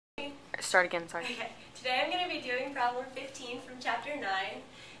start again, sorry. Okay, today I'm going to be doing problem 15 from chapter 9.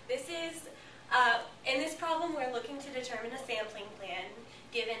 This is, in this problem we're looking to determine a sampling plan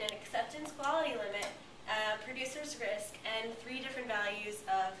given an acceptance quality limit, producer's risk, and 3 different values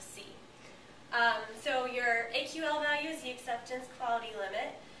of C. So your AQL value is the acceptance quality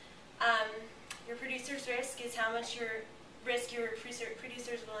limit. Your producer's risk is how much risk your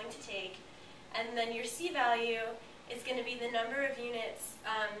producer is willing to take. And then your C value is going to be the number of units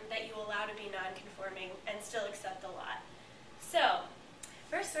that you allow to be non-conforming and still accept the lot. So,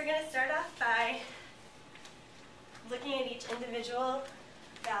 first we're going to start off by looking at each individual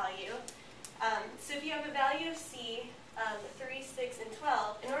value. So if you have a value of C, 3, 6, and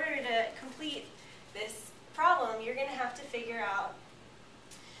 12, in order to complete this problem, you're going to have to figure out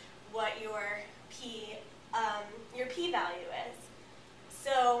what your P value is.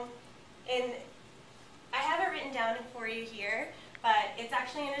 So, I have it written down for you here, but it's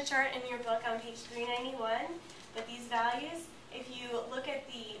actually in a chart in your book on page 391. But these values, if you look at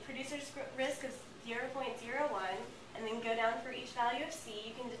the producer's risk of 0.01, and then go down for each value of C,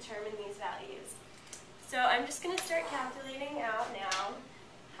 you can determine these values. So I'm just going to start calculating out now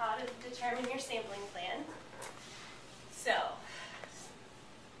how to determine your sampling plan. So,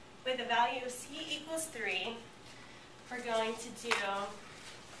 with a value of C equals 3, we're going to do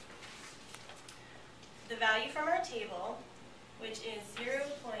the value from our table, which is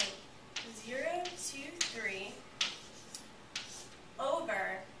 0.023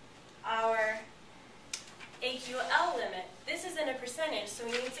 over our AQL limit. This is in a percentage, so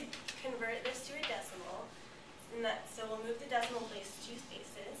we need to convert this to a decimal. So we'll move the decimal place 2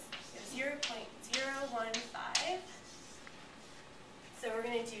 spaces. 0.015. So we're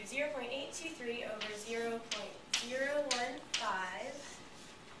going to do 0.823 over 0.015.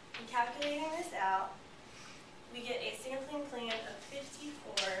 And calculating this out, we get a sampling plan of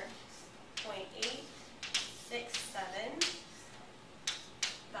 54.867.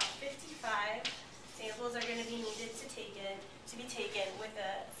 About 55 samples are going to be needed to be taken with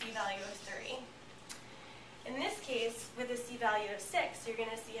a C value of 3. In this case, with a C value of 6, you're going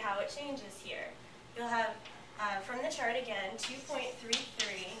to see how it changes here. You'll have, from the chart again,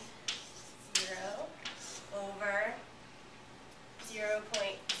 2.330 over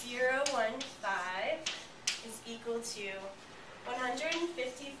 0.015 is equal to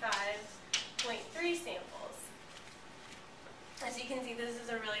 155.3 samples. As you can see, this is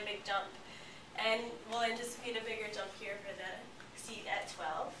a really big jump, and we'll anticipate a bigger jump here for the C at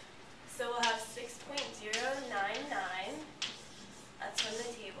 12. So we'll have 6.099, that's from the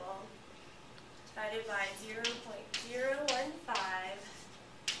table, divided by 0.015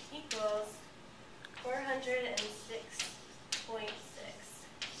 equals 406.6.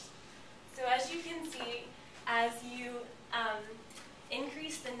 So as you can see, as you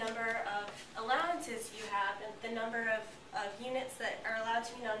increase the number of allowances you have, and the number of units that are allowed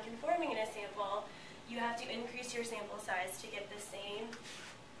to be non-conforming in a sample, you have to increase your sample size to get the same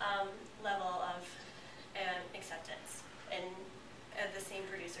level of acceptance and the same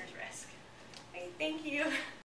producer's risk. Okay, thank you.